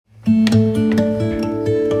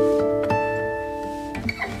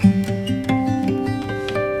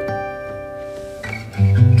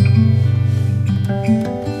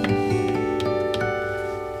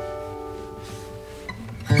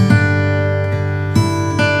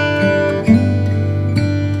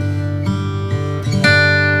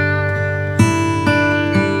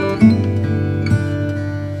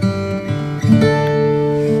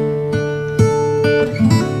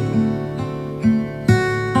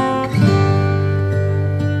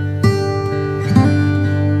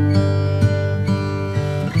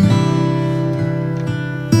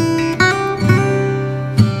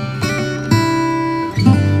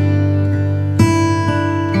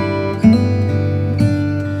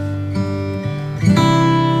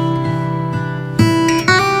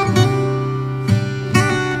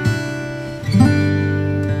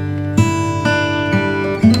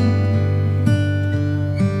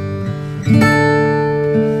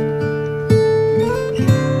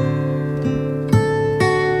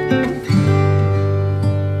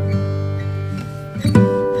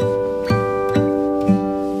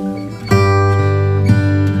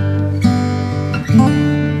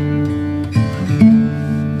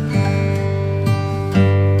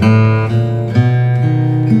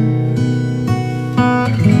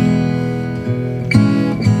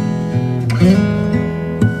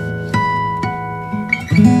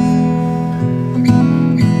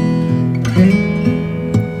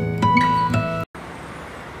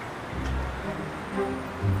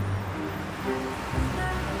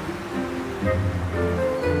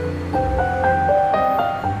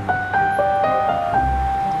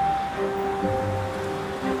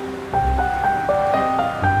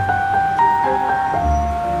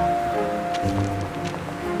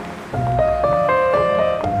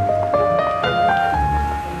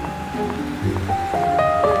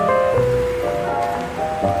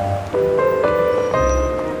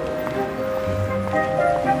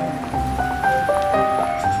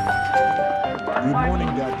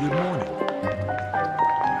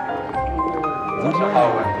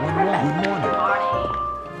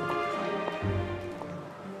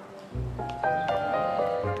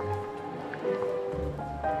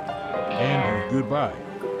Goodbye.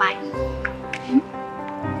 Bye. Good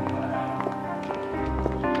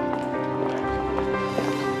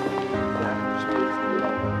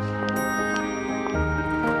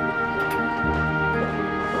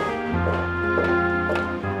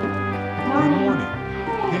morning.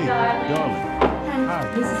 Hey, darling. Hi,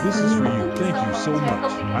 this is for you. Thank you so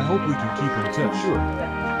much. I hope we can keep in touch. Sure.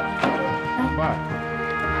 Bye.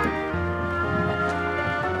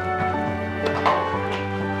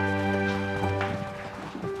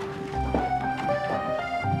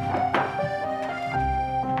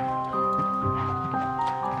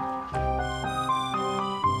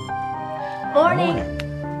 Morning.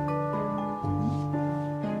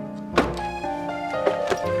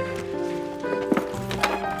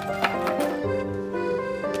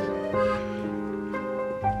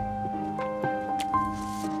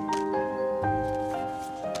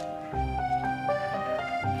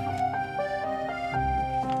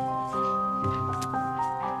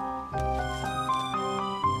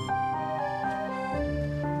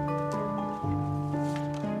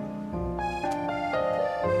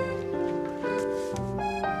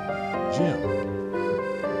 Jim.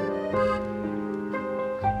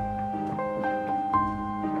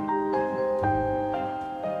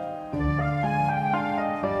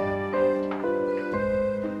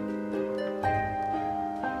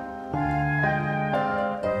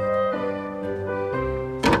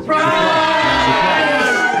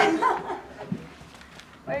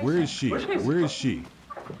 Where is she? Where is she?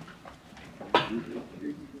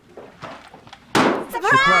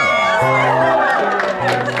 Surprise!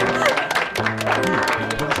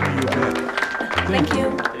 Thank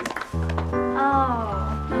you.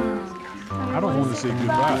 Oh. I don't want to say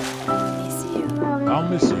goodbye. Miss you. I'll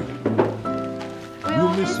miss you.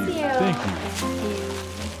 We'll miss you. Thank you.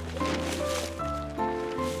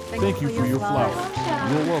 Thank you for your flowers.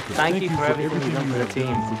 You're welcome. Thank you for everything you've done you for the have team.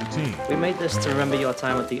 done for the team. We made this to remember your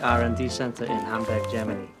time at the R&D Center in Hamburg,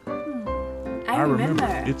 Germany. I remember.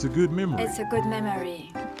 It's a good memory. It's a good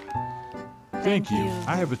memory. Thank you.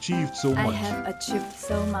 I have achieved so I much. have achieved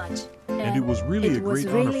so much. And it was really a great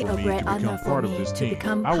honor for me to become part of this team.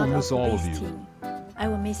 I will miss all of you. I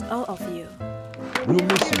will miss all of you. We'll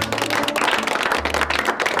miss you.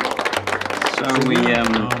 So we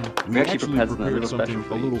actually prepared something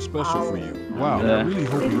a little special for you. Wow, And, I really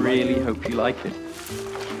hope you hope you like it.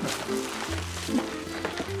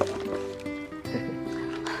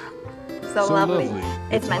 So lovely.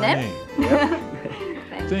 It's my name.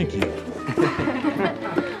 Thank you.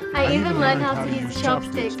 I even learned how to use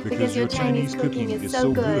chopsticks because your Chinese cooking is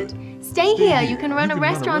so good. Stay here, you can run a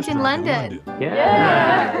restaurant in London.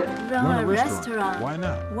 Run a restaurant. Why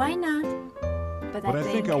not? Why not? But I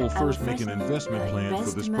think I will first make an investment plan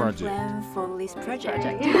for this project.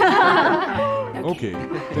 Okay,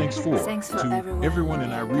 thanks to everyone,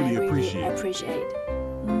 and I really appreciate it.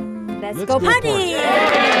 Let's go party!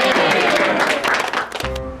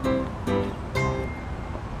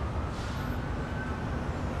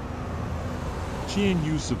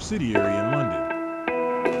 CNU subsidiary in London.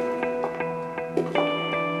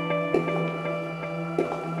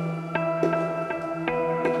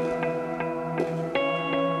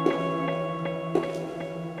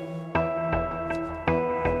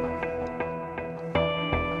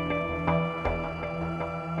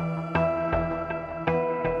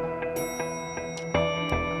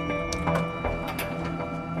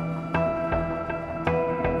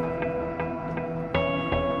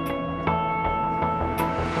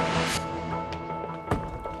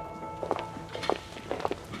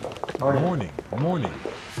 Morning.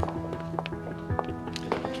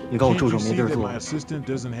 你跟我助手没地儿坐，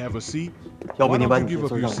要不你把你的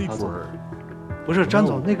座让给他坐？不是，詹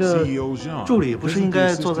总，那个助理不是应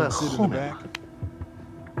该坐在后面吗？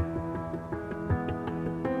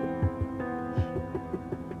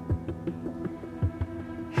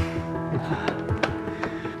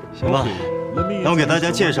行吧，那我给大家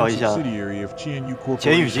介绍一下钱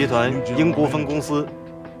宇集团英国分公司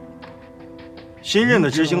新任的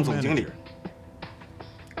执行总经理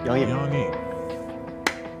杨颖。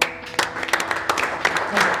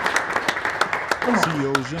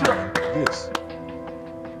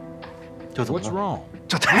这怎么了？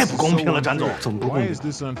这太不公平了，詹总！怎么不公平？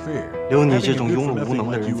留你这种庸碌无能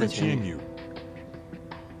的人在前面，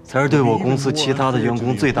才是对我公司其他的员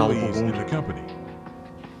工最大的不公平。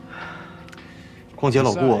况且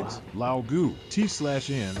老顾啊，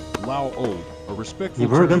你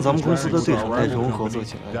不是跟咱们公司的对手戴中合作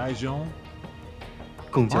起来，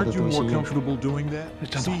更加的得心应手。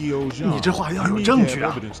詹总，你这话要有证据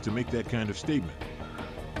啊！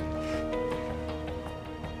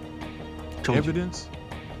证据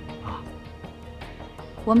啊，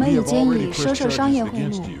我们 We 已 have 经 already 以收 pressed 受商业 charges 贿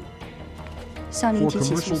against 赂 you 向您 for 提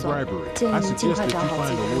起诉 commercial 讼， bribery. 建议 I 您尽 suggest 快 that 找 you 好自 find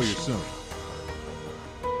己 a 的 lawyer 律师。 soon.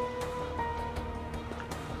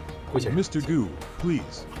 顾先生， Mr. Gu,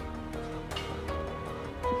 please.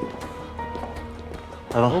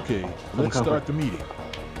 来吧， Okay, 咱们 let's 开会。 start the meeting.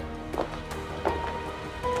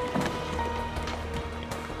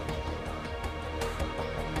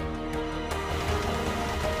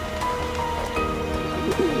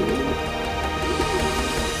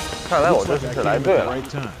 看来我这次是来对了，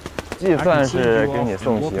既算是给你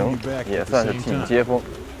送行，也算是替你接风。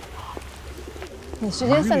你时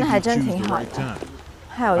间算的还真挺好的，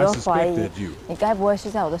还有又怀疑你该不会是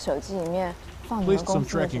在我的手机里面放你们 Placed 公 some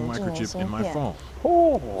司的什 tracking 么智能 microchip 芯 in my 片？ phone.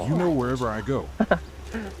 哦， You know wherever I go.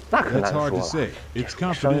 那可 That's 难 hard 说 to 了。 say.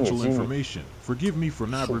 It's 商业 confidential 机密， information. Forgive me for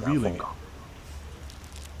not 信仰 revealing 风 it. 港。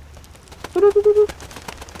嘟嘟嘟嘟嘟。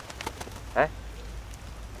哎，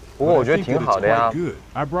不过 But 我 I 觉得 think 挺 that 好 it's 的呀 quite。good.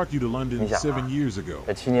 I brought you to London 你想啊 7 years ago.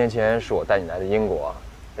 这7年前是我带你来的英国，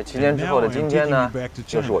这7 And 年之后 now 的 I 今 am 天 taking 呢 you back to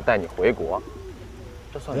就是我 China. 带你回国，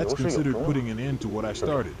这算 That's 有始有 considered 终。 putting an end to what I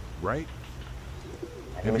started, right?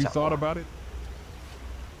 你 Have 没 you 想 thought 过， about it?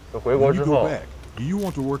 这回国 When 之 you go 后， back, do you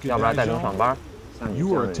want to work 要 at 不然带成 Zhang? 上班，像你这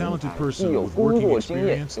You 样 are 的 a 人 talented 才，既 person 有 with 工 working 作经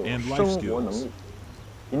验， experience 又有 and life 生活能 skills. 力，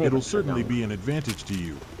一定 It'll 很吃香 certainly 的。 be an advantage to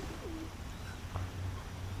you.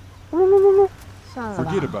 算了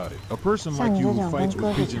吧， Forget about it. A person 像 like 你 you 这 who 种 fights 跟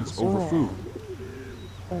with 鸽子抢 pigeons 食 over 的 food.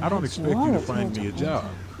 人， I 我 don't 还指 expect 望 you 你 to 替我 find 找 me a 工作 job.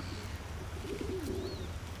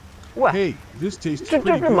 喂， Hey, this tastes 这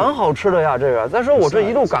pretty 是蛮 good. 好吃的呀，这个。再说我这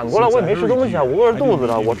一路赶过来，我也没吃东西啊，我饿着肚子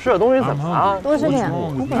了，我吃点东西 I'm 怎么了？ hungry. 多吃 What's 点， wrong 我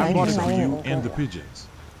with 本 me? 来 I 就 bought 是 some 买 for 给 you 你 and 的 the pigeons.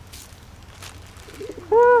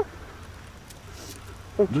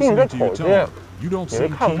 就听你这 Listen to your 口气， tone. You don't 你是 seem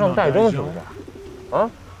看不 keen 上 on 战争是不 Zhang. 是？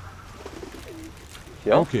啊？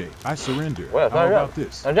行， Okay, I surrender. 我也 How 算认了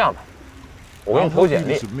about。this? 那这样吧，我给你 I'll 投 help 简 you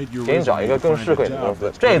历， to submit your 给你找一 resume 个 to 更 find 适 a 合你的公 job 司，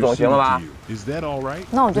 that's 这 better 总行了 suited 吧 to？you. Is that all right?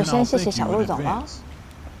 那我就 Then 先 I'll 谢谢 thank 小 you 陆 in 总了。 advance.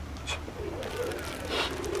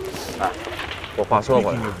 哎，我话说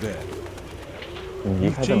回 Speaking 来， of that, 你离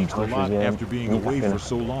you've 开这么 changed 长 a 时 lot 间， after being 你改 away 变 for 了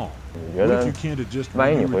so long. 你觉 What 得 if you can't adjust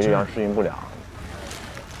万一 when 你 you 回去要 return? 适应不了，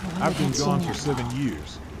 I've been 7 gone 年 for 7了，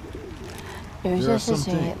 years. 有一 There 些 are 事 some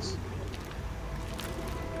情也 things.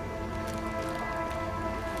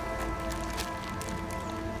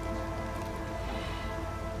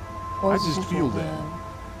 我 I 只是 just 觉 feel 得 that.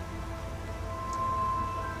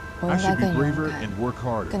 我 I 应该 should be 更勇 braver 敢， and work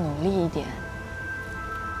harder 更努力一点，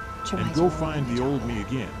去迈 and 进 go 我 find 的 the 脚 old 步。 me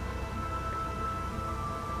again.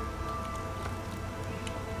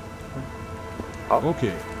 好。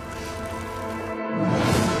 Okay.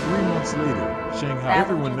 3 months later, 大 Shanghai. 家都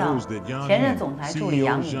Everyone 知道， knows that Yang 前任 Yin, 总裁助理 CEO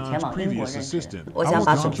杨颖前 Zhang's 往英国 previous 任职 assistant, 我想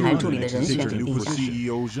把 was 总裁助理的 recommended 人 to 选 take 给 the 定 new 下。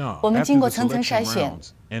 CEO Zhang. 我们 After 经过 the 层层筛 selection 选 rounds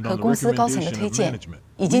and 和 on the 公司高层的 recommendation 推 of 荐， management,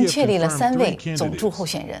 已 we 经 have 确立了 confirmed 3 位 3总助 candidates. 候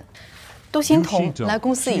选人。杜欣彤来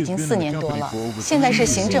公司已经4年多了，现在是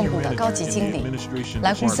行政部的高级经理，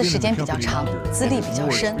来公司时间比较长，资历比较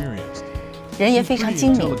深，人也非常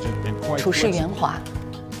精明，处事圆滑，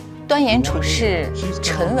端严处事，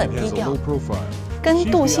沉稳低调，跟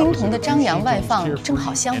杜欣彤的张扬外放正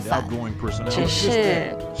好相反，只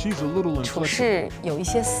是处事有一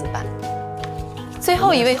些死板。最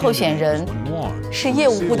后一位候选人是业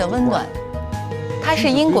务部的温暖。他是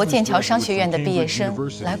英国剑桥商学院的毕业生，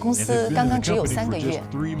来公司刚刚只有3个月，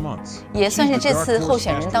也算是这次候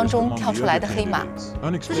选人当中跳出来的黑马。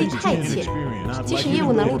资历太浅，即使业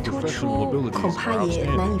务能力突出，恐怕也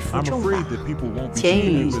难以服众吧。钱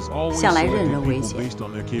宇向来任人唯贤，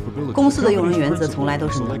公司的用人原则从来都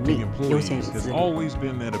是能力优先于资历。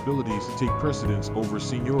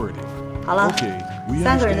好了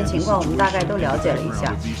，3个人的情况我们大概都了解了一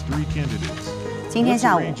下。今天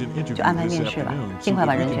下午就安排面试吧，尽快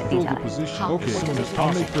把人选定下来。好，我这就去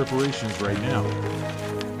安排。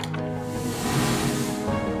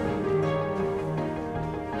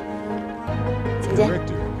请见。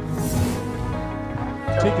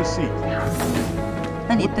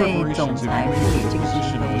那你对总裁助理这个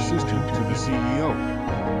职位？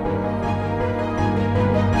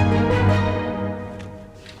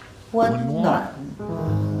温暖。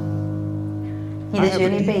你的学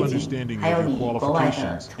历背景，还有你国外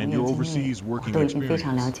的从业经历，我都已经非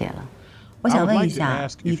常了解了。我想问一下，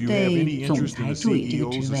你对总裁助理这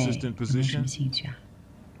个职位有没有什么兴趣啊？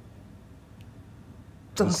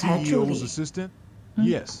总裁助理，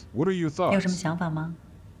你有什么想法吗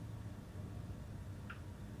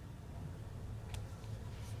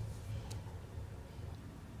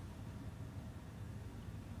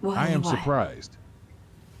？I am surprised.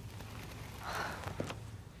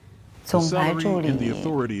 总裁助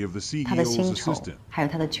理，他的薪酬还有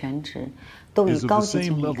他的全职，都以高级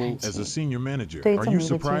经理看齐。对于这么一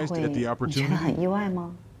个机会，你觉得很意外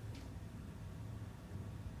吗？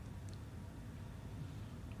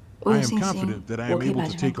我有信心，我可以把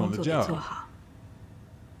这份工作给做好，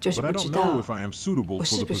就是不知道我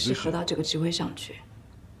适不适合到这个职位上去。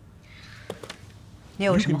你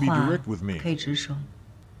有什么话可以直说。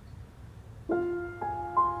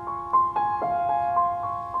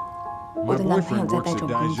我的男朋友在代中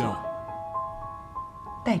工作。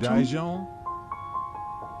代中？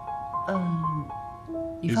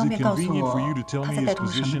你方便告诉我他在代中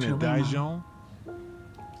什么职位吗？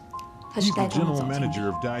他是代中的总经理。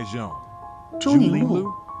朱宁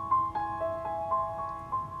路。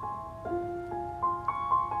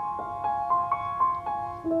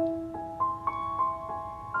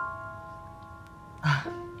啊，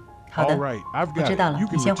好的，我知道了，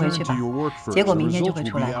你先回去吧。结果明天就会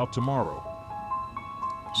出来。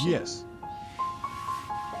Yes.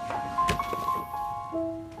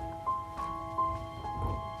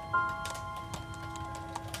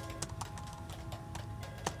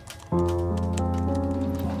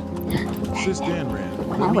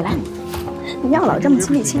来，你要老这么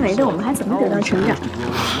亲力亲为的，我们还怎么得到成长？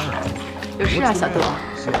有事啊，小杜。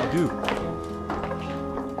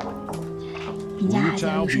你家孩子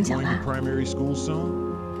要入声小吧？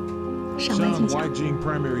上外进小。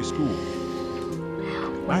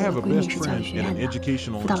我有个闺女是教育学院的，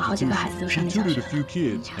辅导了好几个孩子都上小学。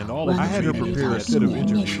我让她准备了一套英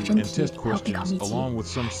语面试真题，还有备考秘籍。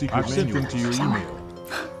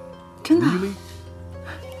真的？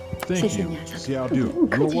谢谢你啊，小杜。不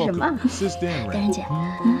客气什么？丹然姐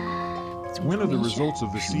，When are the results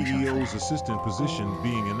of the CEO's assistant position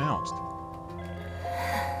being announced?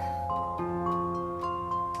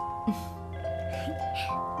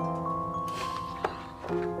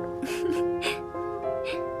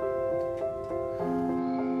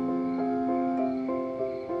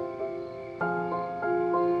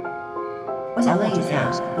 我想问一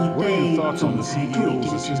下，你对总裁助理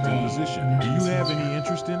这个职位有没有什么兴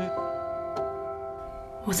趣？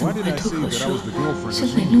我怎么会脱口说是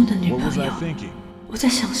雷露的女朋友？我在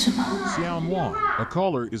想什么？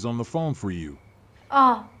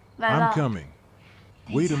哦，来了。 I'm coming.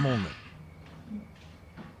 Wait a moment.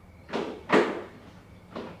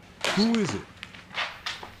 Who is it?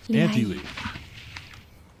 Auntie Lee.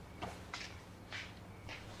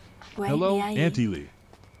 Hello, Auntie Lee.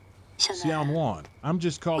 Xian Wan, I'm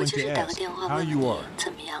just calling to ask how you are.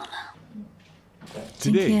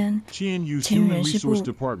 Today, ChinaZone-Romance's Human Resource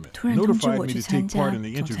Department notified me to take part in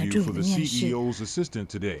the interview for the CEO's assistant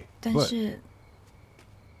today, but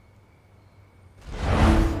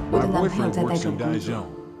my boyfriend works in Daizhong.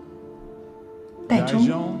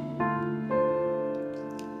 Daizhong?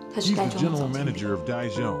 He's the general manager of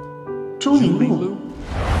Daizhong. Junning Lu?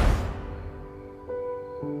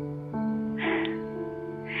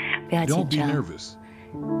 不要紧张，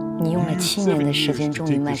你用了7年的时间，终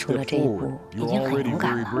于迈出了这一步，已经很勇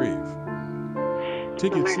敢了。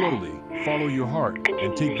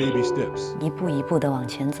一步一步地往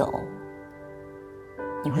前走，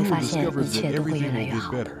你会发现一切都会越来越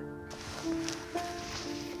好的。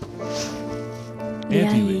李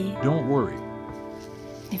阿姨，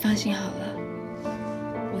你放心好了，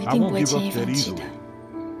我一定不会轻易放弃的。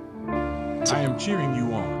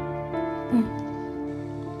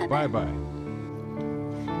Bye bye.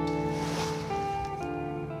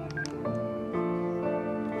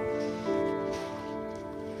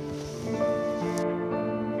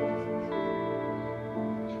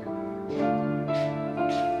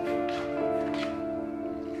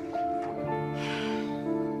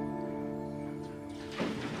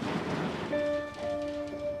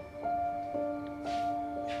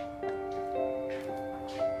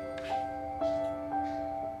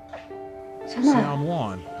 Xian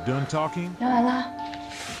Wan, done talking? 要来啦。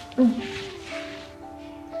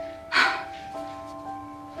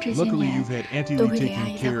Luckily, you've had Auntie Lee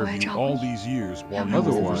taking care of you all these years, while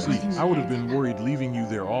otherwise, I would have been worried leaving you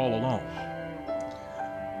there all alone.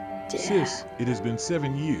 Sis, it has been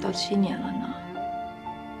 7 years. 都7年了呢。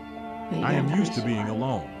I am used to being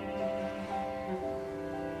alone.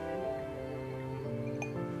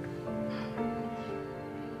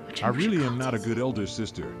 I really am not a good elder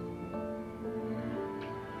sister.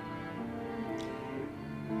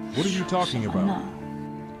 What are you talking about?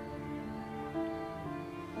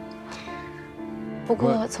 不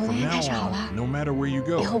过从今天开始好啦， no matter where you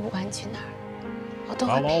go, 以后不管你去哪儿，我都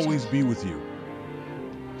会 I'll 陪着 always 你。 be with you.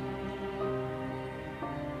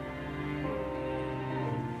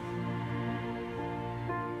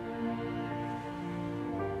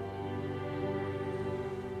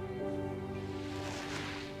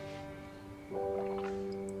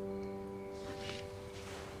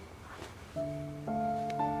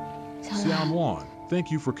 Xian Wan, thank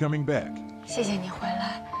you for coming back. 谢谢你回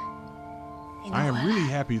来。你能 I am 回来， really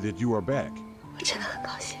happy that you are back. 我真的很高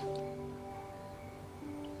兴。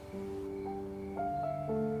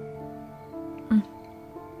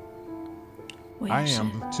我 I 也是。 am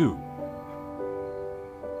too.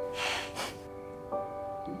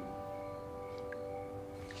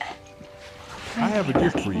 I have a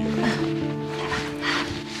gift for you.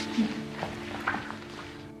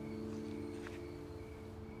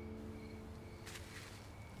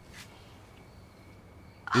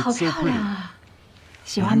 It's so 漂 pretty. 亮啊！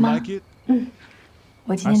喜 Do 欢 you 吗 like it?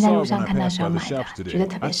 我今 I 天在 saw 路 it 上 when I 看到 passed 手 by the 买的， shops 觉 today. 得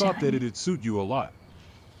特 I 别适 thought 合 that 你。 it'd suit you a lot.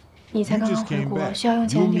 你才 You 刚刚 just 回 came 国， back. 需要用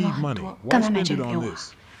钱 You'll 的地 need 方很 money. 多， Why 干嘛买 spend 这 it 个给 on 我？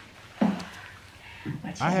 this?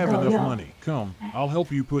 I have 够 enough 用。 money. Come, I'll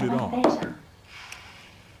help you put it 把它 on. 背上。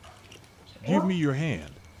 Give me your hand.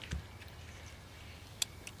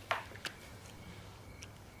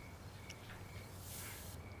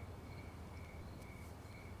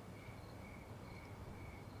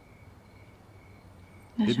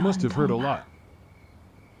 It must have hurt a lot.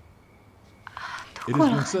 It 过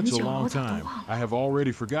has 了 been 很 such a 久了， long 我怎么 time. 都忘了？ I have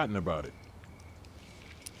already forgotten about it.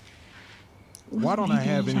 我 Why 怎 don't 么 I 一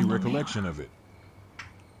点 have 印 any 象都没有？ recollection of it?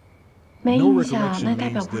 没 No 印象， recollection 那代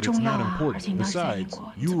表 means 不 that 重 it's 要 not 啊！而 important. 且你当时在英 Besides,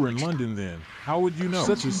 国，你 you 怎么 were in 知道？ London then. How would you know?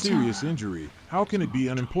 Such a serious injury. How can it be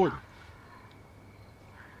unimportant?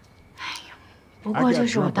 不 I 过 got 就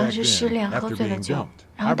是我 drunk 当 back 时失 then 恋，喝 after 醉了 being 酒， dumped.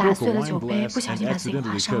 然 I 后打 broke 碎 a 了 wine 酒杯， glass 不小 and 心把自己划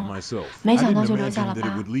accidentally 伤 cut 了， myself. 没 I 想到 didn't 就留下 imagine 了 that it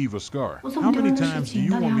疤。 would leave a scar. 我这 How 么丢 many 人的事 times do 情，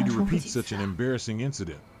 you 到底 want 要 me 让 to 我重复 repeat 几 such 次 an？ embarrassing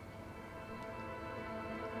incident?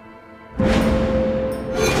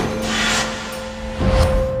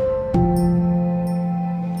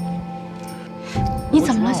 你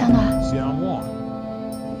怎么了， What's 小暖？ wrong, Xian Wan?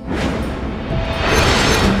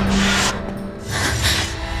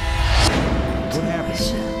 What 怎么回 happened?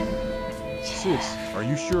 事？ Sis, are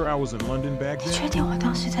you sure I was in London back 你确 then? 定我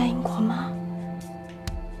当时在英国吗？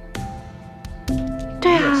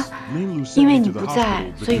对啊 Yes,，Lin Lu 因 sent 为 me 你 to 不 the 在，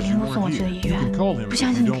 hospital 所以 because 林 you 路送 weren't 我去了 here. 医 You 院。 can call him 不 if 相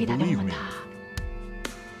you 信你可 don't 以打电 believe 话问 me. 他。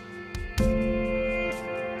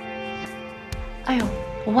哎呦，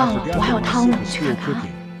我 I 忘了， forgot 我还有 that my 汤呢， soup 你 is 去 still 看看啊。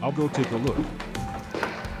 cooking. I'll go take a look.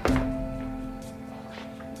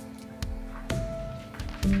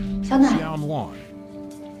 小暖， Xian Wan.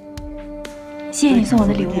 谢谢你 Thank 送 you 我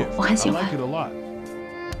的 for 礼 the 物， gift. 我很 I 喜欢 like。it a lot.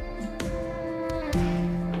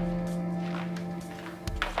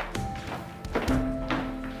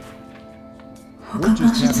 我刚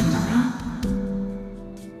刚是怎么了？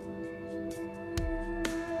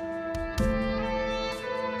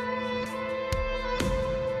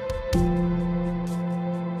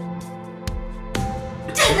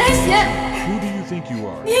真难写！ Who do you think you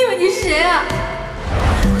are? 你以为你是谁啊？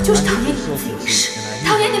我就是讨厌你的自以为是，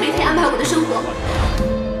讨厌你每天安排我的生活。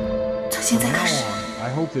从现在开始，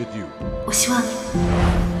 I hope that you. 我希望你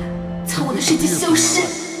从我的世界消失。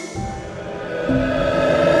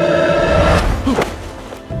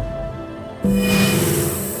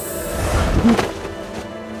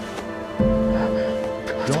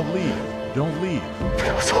 Don't leave. Don't leave.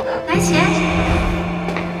 来钱。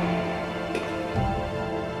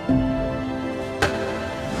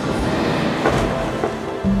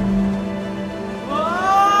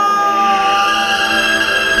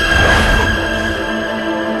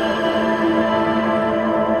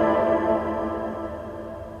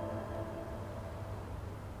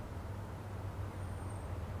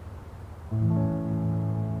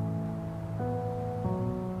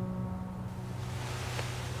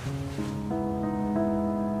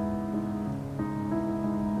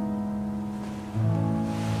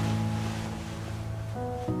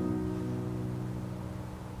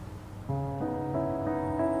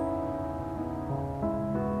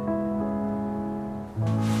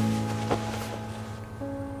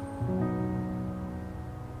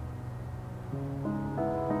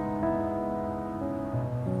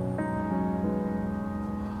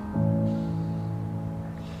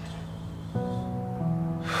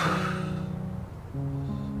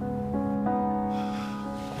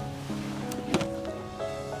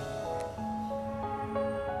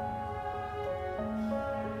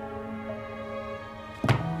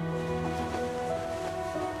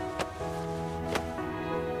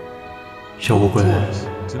 小乌龟，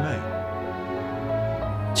 Tonight.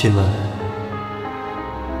 今晚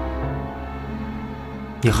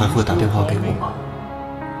你还会打电话给我吗？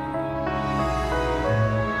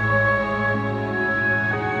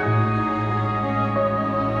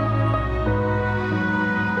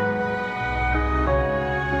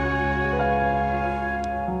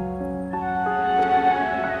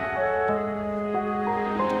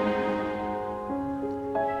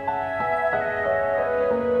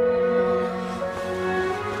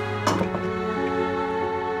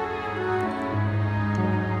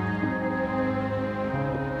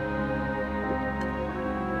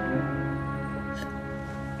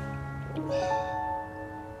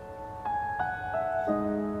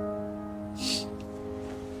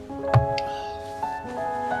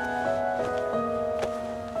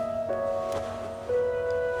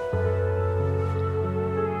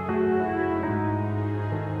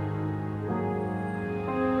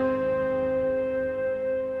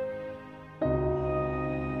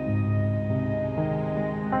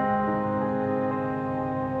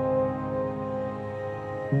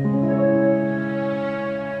 Hey,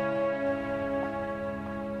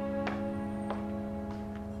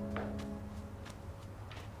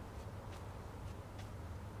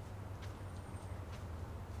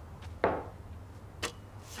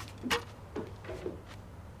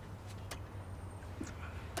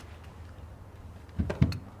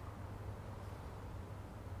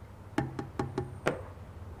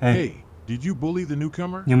 did you bully the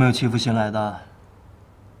newcomer? 你有没有欺负新来的？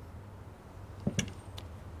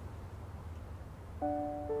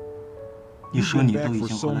你说你都已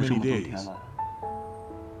经回来这么多天了，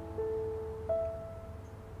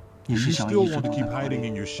你是想一直都在怀里，一辈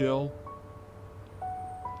子都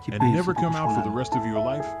不出来？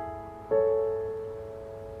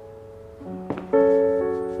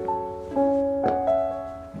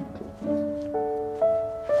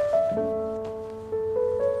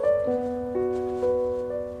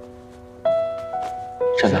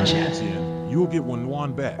 这南贤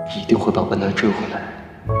一定会把文南追回来。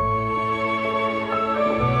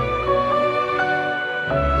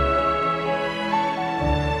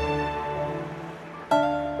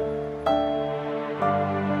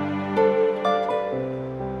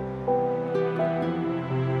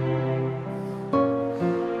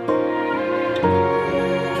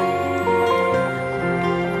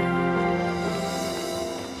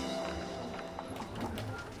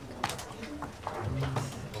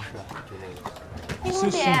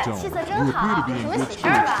气色真好，什么喜事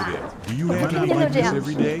儿吧？天天都这样。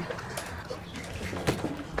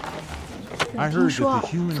我听说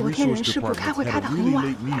昨天人事部开会开得很晚，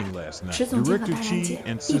池总监和戴兰姐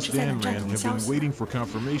一直在等战总的消息。我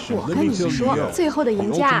跟你说，最后的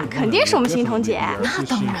赢家肯定是我们欣彤姐。那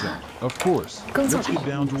当然，工作吧，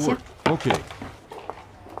行。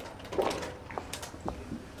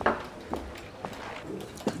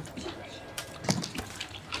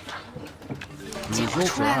 结果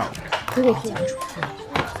出来了，对。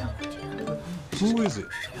 Who is it?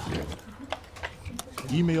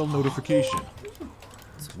 Email notification.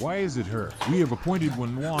 Why is it her? We have appointed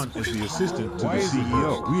Wenwan as the assistant to the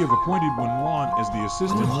CEO. We have appointed Wenwan as the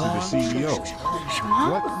assistant to the CEO. 什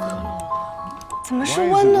么？ What? 怎么是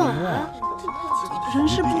温暖啊？人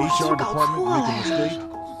事部是不是搞错了呀？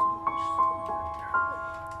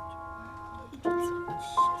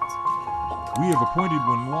 We have appointed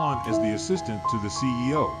Wenwan as the assistant to the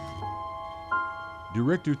CEO.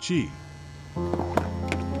 Director Chi.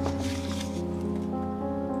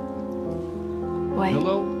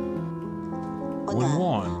 Hello?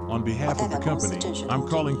 Wenwan, on behalf of the company, I'm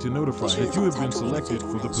calling to notify that you have been selected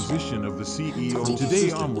for the position of the CEO.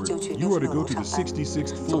 Today onward, you are to go to the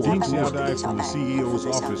 66th floor. Dean Xiaodai from the CEO's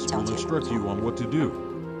office will instruct you on what to do.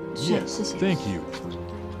 Yes, thank you. "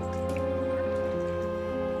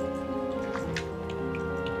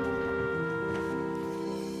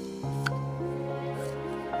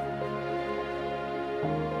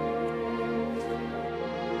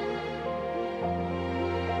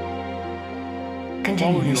跟着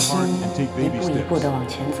你的心一步一步地往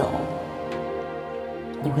前走，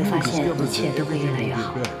你会发现一切都会越来越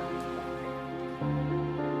好。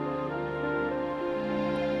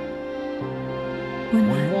温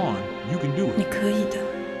暖，你可以的。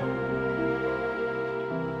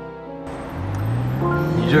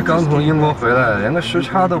你这刚从英国回来，连个时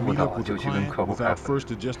差都不到，就去跟客户开会，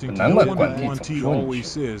难怪管地总说你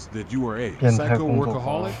是变态工作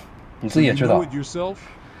狂，你自己也知道。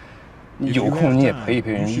 有空你也陪一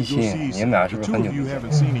陪人一心，你们俩是不是很久没见？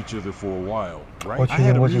我去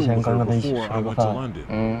英国之前刚跟他一起吃了个饭。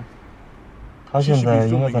他现在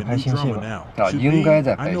应该在拍新戏吧？啊，应该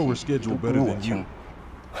在拍戏，不如我清。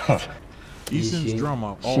哼，一心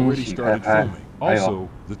新戏开拍，还有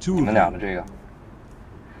你们俩的这个，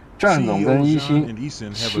战总跟一心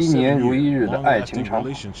7年如一日的爱情长跑。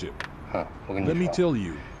我跟你说，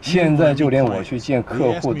现在就连我去见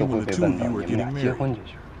客户都会被问到你们俩结婚这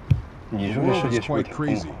事。 你说这世界是不是挺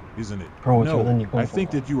疯狂？可是我觉得你更疯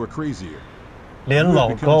狂，连老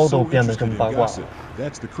高都变得这么八卦了，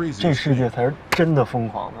这世界才是真的疯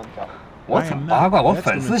狂的，你知道吗？我怎么八卦？我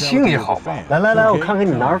粉丝心里好吧？来来来，我看看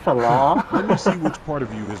你哪儿粉了啊！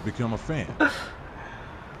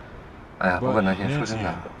哎呀，不过那天说真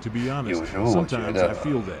的，有时候我觉得，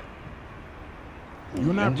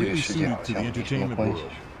你跟这个世界好像没什么关系似的。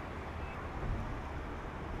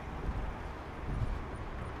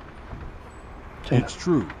 It's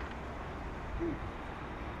true.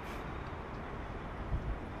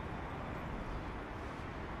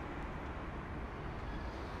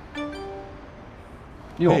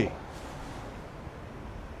 Hey.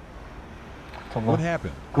 What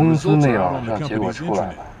happened? 公司内网上结果出来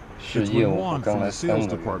了，是业务部刚来3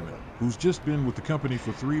个月。我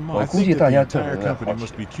估计大家都在好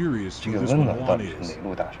奇，这个温暖到底是哪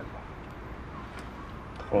路大神吧？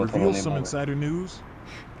透露内幕。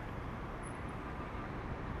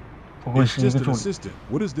不会是一个助理？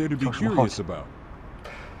有什么好奇？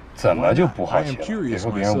怎么就不好奇了？别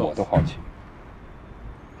说别人，我都好奇。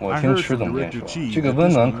我听池总监说，这个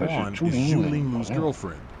温暖可是朱玲玲的女朋友。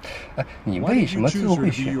哎，你为什么最后会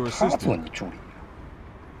选她做你助理？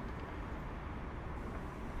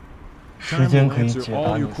时间可以解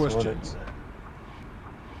答你所有的疑问。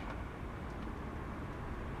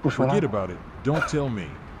不说了。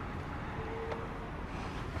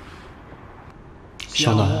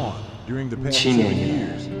小暖，7年以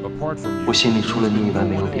来，我心里除了你以外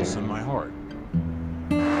没有别人。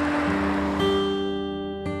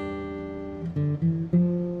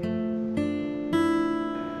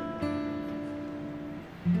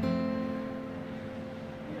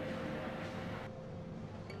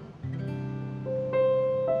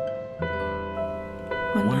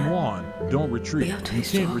不要退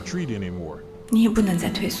缩，你也不能再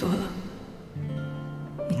退缩了。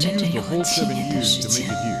你整整用了7年的时间，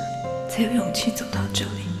才有勇气走到这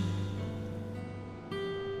里。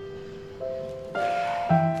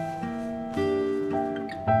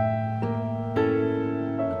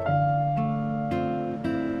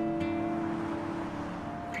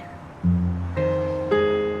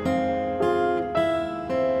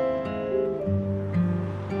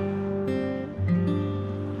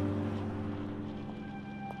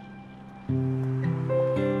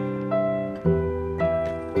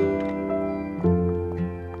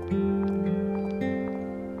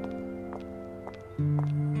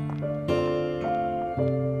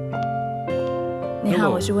你好，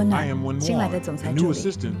我是温暖，新来的总裁助理。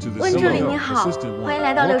温助理你好，欢迎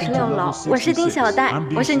来到66楼，我是丁小戴，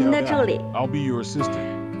我是您的助理。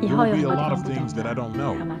以后有很多地方不懂的，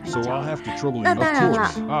还麻烦教。那当然了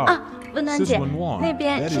啊，温暖姐，那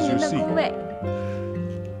边是您的工位。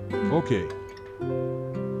OK。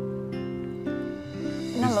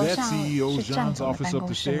那楼上是站总的办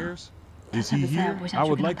公室吗？Is he here? I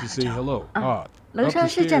would like to say hello. 楼上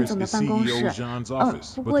是站总的办公室。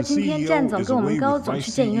不过今天站总跟我们高总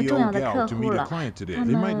去见一个重要的客户了，他们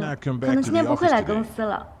可能今天不会来公司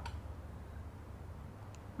了。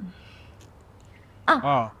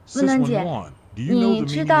温暖姐，你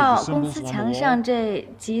知道公司墙上这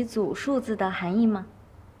几组数字的含义吗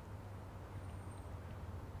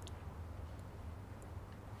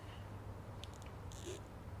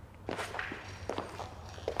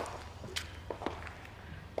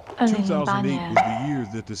？2008年，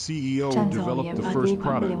站总研发第一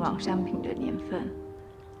款互联网商品的年份。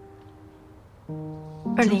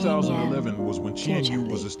2001年进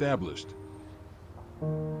入成立。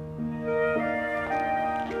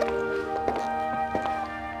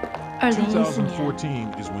2014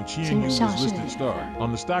年进入上市1399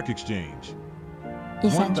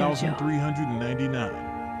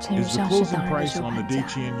乘以上市当日的收盘价，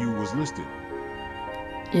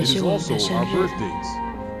也是我们的生日。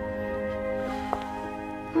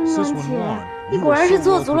温暖姐，你果然是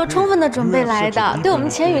做足了充分的准备来的，对我们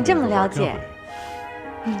钱宇这么了解。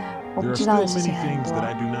我不知道的事情很多，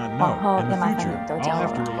往后要麻烦你都教我。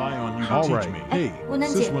哎，温暖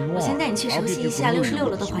姐，我先带你去熟悉一下66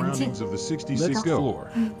楼的环境。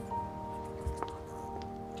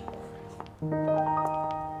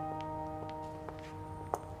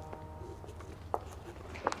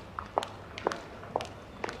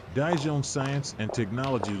DUBBED Science and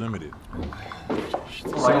Technology Limited.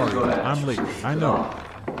 Sorry, I'm late. I know.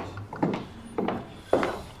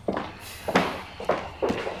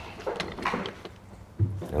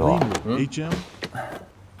 HM?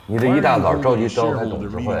 你这一大早召集召开董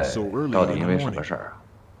事会，到底因为什么事儿啊？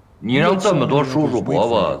你让这么多叔叔伯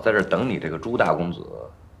伯在这等你这个朱大公子，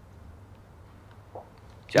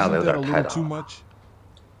架子有点太大了。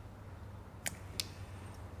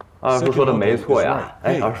二叔说的没错呀。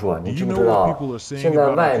哎，二叔，你知不知道现在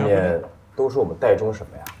外面都说我们代中什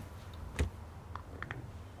么呀？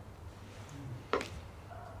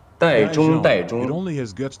代中，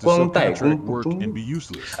光代工不忠。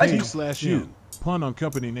哎， Pun on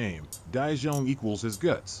company name. Zhang equals his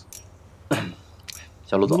guts.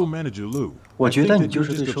 小陆总，我觉得你就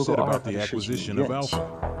是对收购阿尔法的事情有怨气，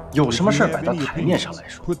有什么事儿摆到台面上来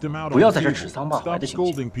说，不要在这指桑骂槐的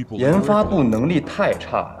行径。研发部能力太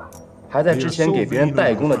差了，还在之前给别人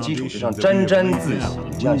代工的基础之上沾沾自喜，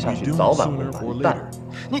这样下去早晚会完蛋。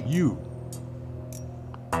你。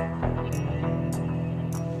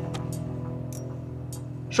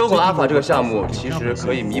 收购阿尔法这个项目，其实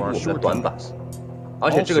可以弥补我们的短板。而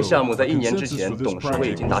且这个项目在1年之前董事会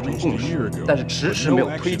已经达成共识，但是迟迟没有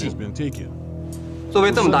推进。作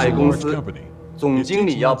为这么大一公司，总经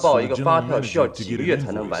理要报一个发票需要几个月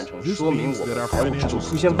才能完成，说明我们的财务制度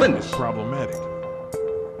出现问题。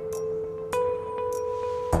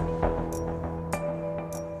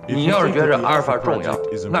你要是觉着阿尔法重要，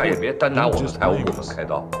那也别单拿我们财务部门开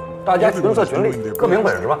刀。 大家均色群力，各凭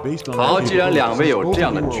本事吧。好，既然2位有这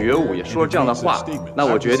样的觉悟，也说了这样的话，那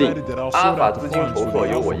我决定，阿尔法资金筹措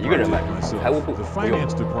由我一个人完成，财务部不用。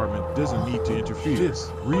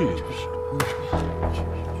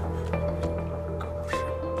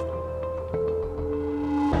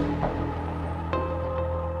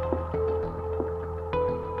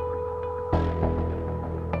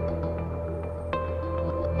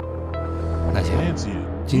那行，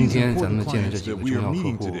今天咱们见的这几个重要客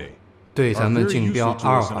户，对咱们竞标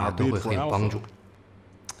阿尔法都会很有帮助。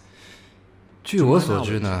据我所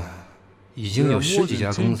知呢，已经有10几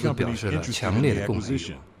家公司表示了强烈的购买欲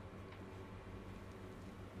望。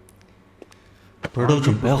不是都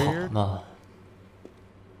准备好了吗？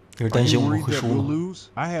你是担心我们会输吗？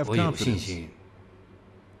我有信心，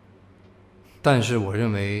但是我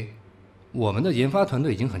认为我们的研发团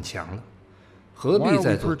队已经很强了。 何必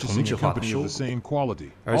再做同质化的收购？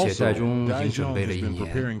而且戴中已经准备了1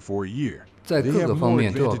年，在各个方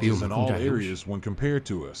面都要比我们更占优势。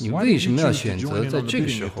你为什么要选择在这个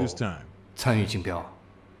时候参与竞标？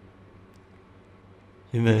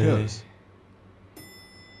因为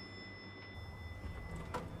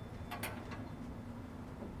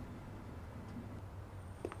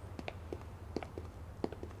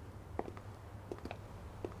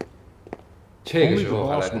这个时候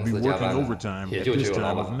还来公司加班呢，也就只有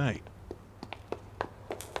老板。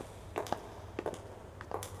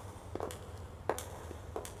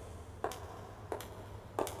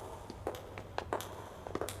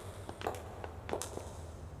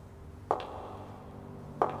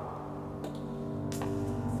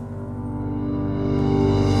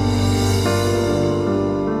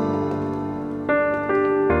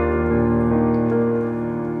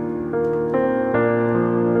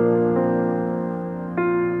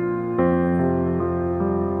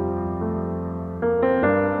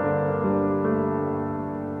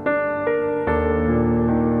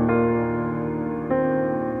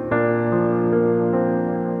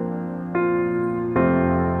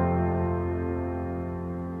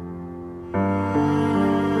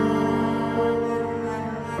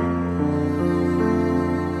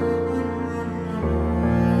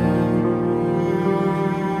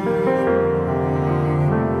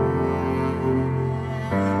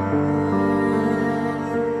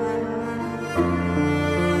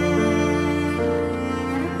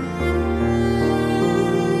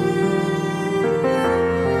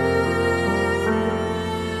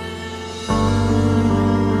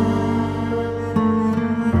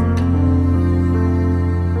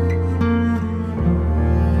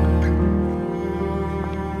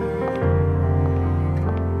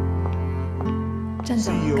站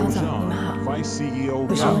长，高总，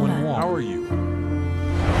你们好，我是温暖。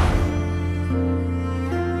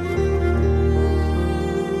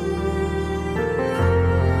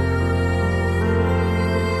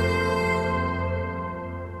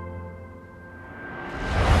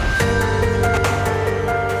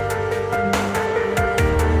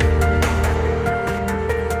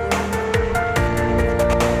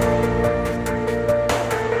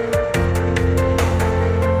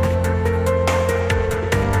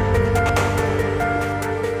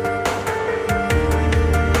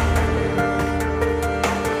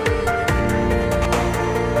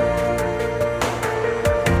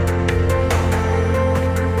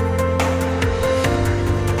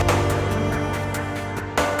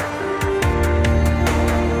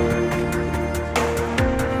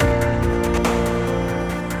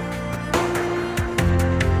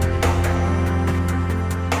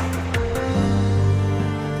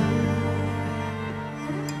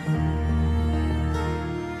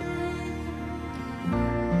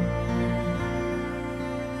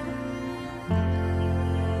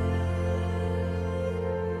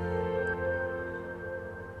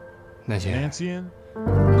那些，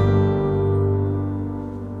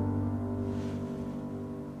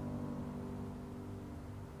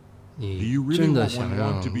你真的想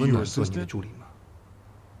让温暖做你的助理吗？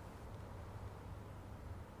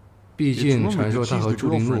毕竟传说他和朱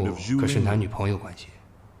玲露可是男女朋友关系。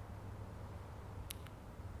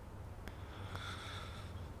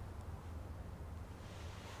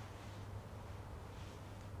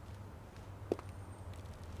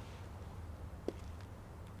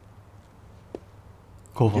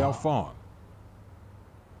高峰，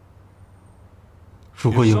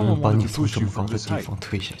如果有人把你从这么高的地方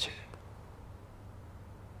推下去，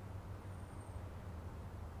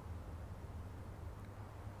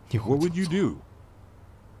你会怎么做？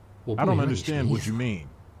我不明白你什么意思。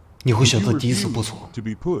你会选择抵死不从，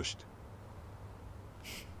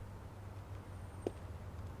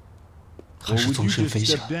还是纵身飞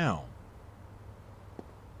翔？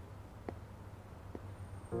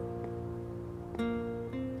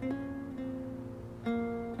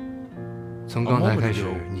从刚才开始，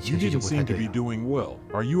你情绪就不太对了，没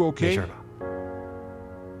事吧？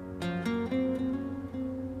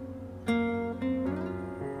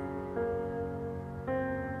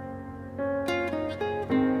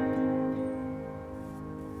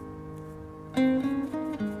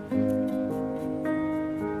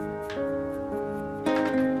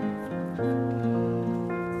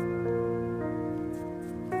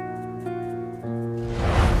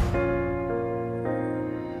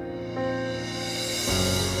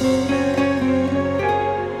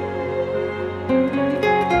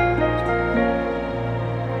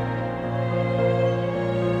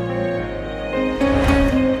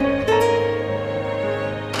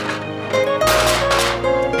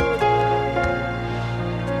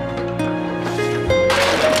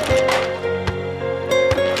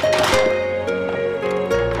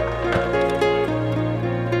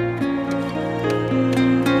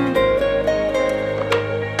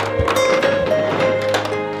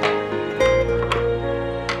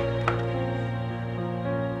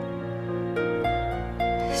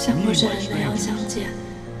像陌生人那样相见，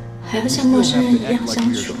还要像陌生人一样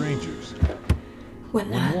相处。文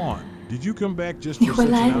安，你回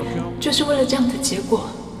来就是为了这样的结果。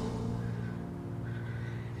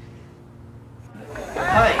来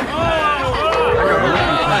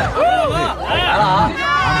了啊！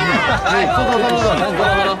哎，坐，赶紧坐，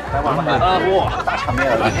啊，哇，大场面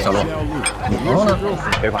了！哎，小陆，你朋友呢？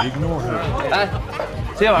别管。哎，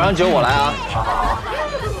今天晚上酒我来啊！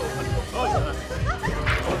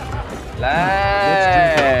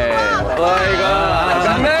来，喝一个，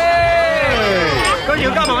干杯！哥几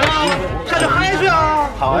个干嘛呢？下去嗨去啊！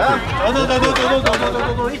好呀，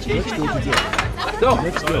走，一起，走。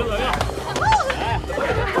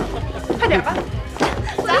快点吧，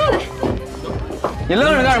走。你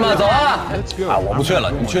愣着干什么？走啊！啊，我不去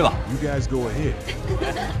了，你去吧。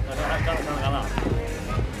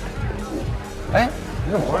哎，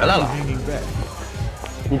你怎么回来了？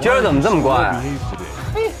你今儿怎么这么乖啊？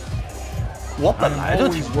我本来就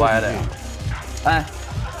挺乖的呀。哎，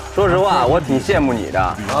说实话，我挺羡慕你的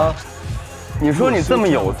啊。你说你这么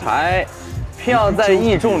有才，偏要在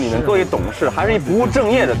艺众里面做一董事，还是一不务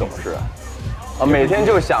正业的董事啊！每天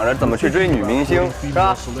就想着怎么去追女明星，是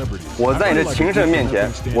吧？我在你的情圣面前，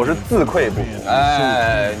我是自愧不如。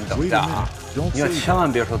哎，你等一下啊！你可千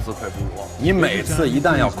万别说自愧不如。你每次一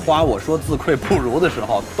旦要夸我说自愧不如的时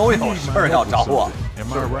候，都有事儿要找我。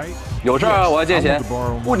有事儿我要借钱。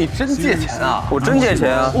不，你真借钱啊？我真借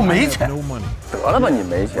钱啊！我没钱。得了吧，你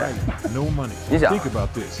没钱。你想，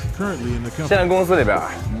现在公司里边，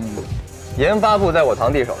研发部在我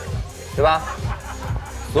堂弟手里，对吧？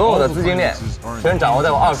所有的资金链全掌握在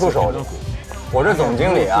我二叔手里。我这总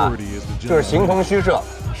经理啊，就是形同虚设，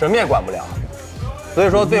什么也管不了。所以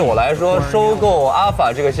说，对我来说，收购阿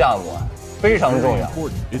法这个项目啊，非常重要，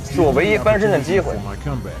是我唯一翻身的机会。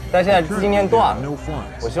但现在资金链断了，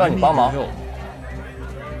我希望你帮忙。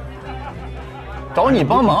找你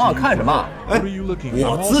帮忙啊？看什么？哎，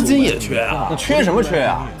我资金也缺啊！你缺什么缺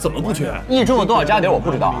啊？怎么不缺？一中有多少家底我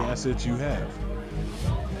不知道啊。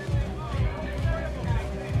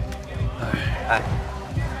哎，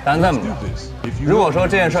咱这么着，如果说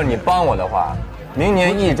这件事你帮我的话，明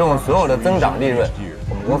年一中所有的增长利润，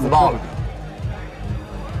我们公司包了，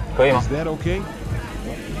可以吗？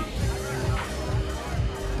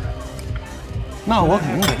那我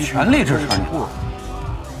肯定得全力支持你了。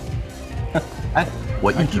哎，我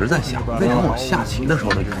一直在想，为什么我下棋的时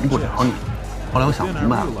候赢不了你？后来我想明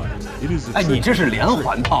白了，哎，你这是连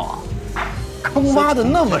环套啊，坑挖的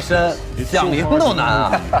那么深，想赢都难啊。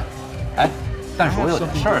哎，但是我有点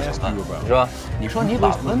事儿想问，你说，你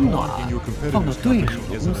把温暖放到对手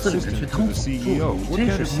的公司里面去当总助，不真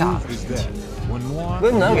是下了什么棋？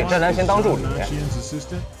温暖给战南先当助理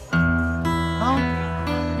啊？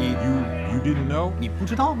你不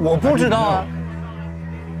知道？我不知道啊。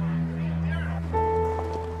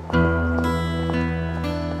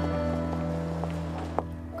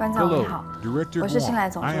关总你好，我是新来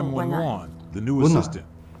总助温暖。温暖，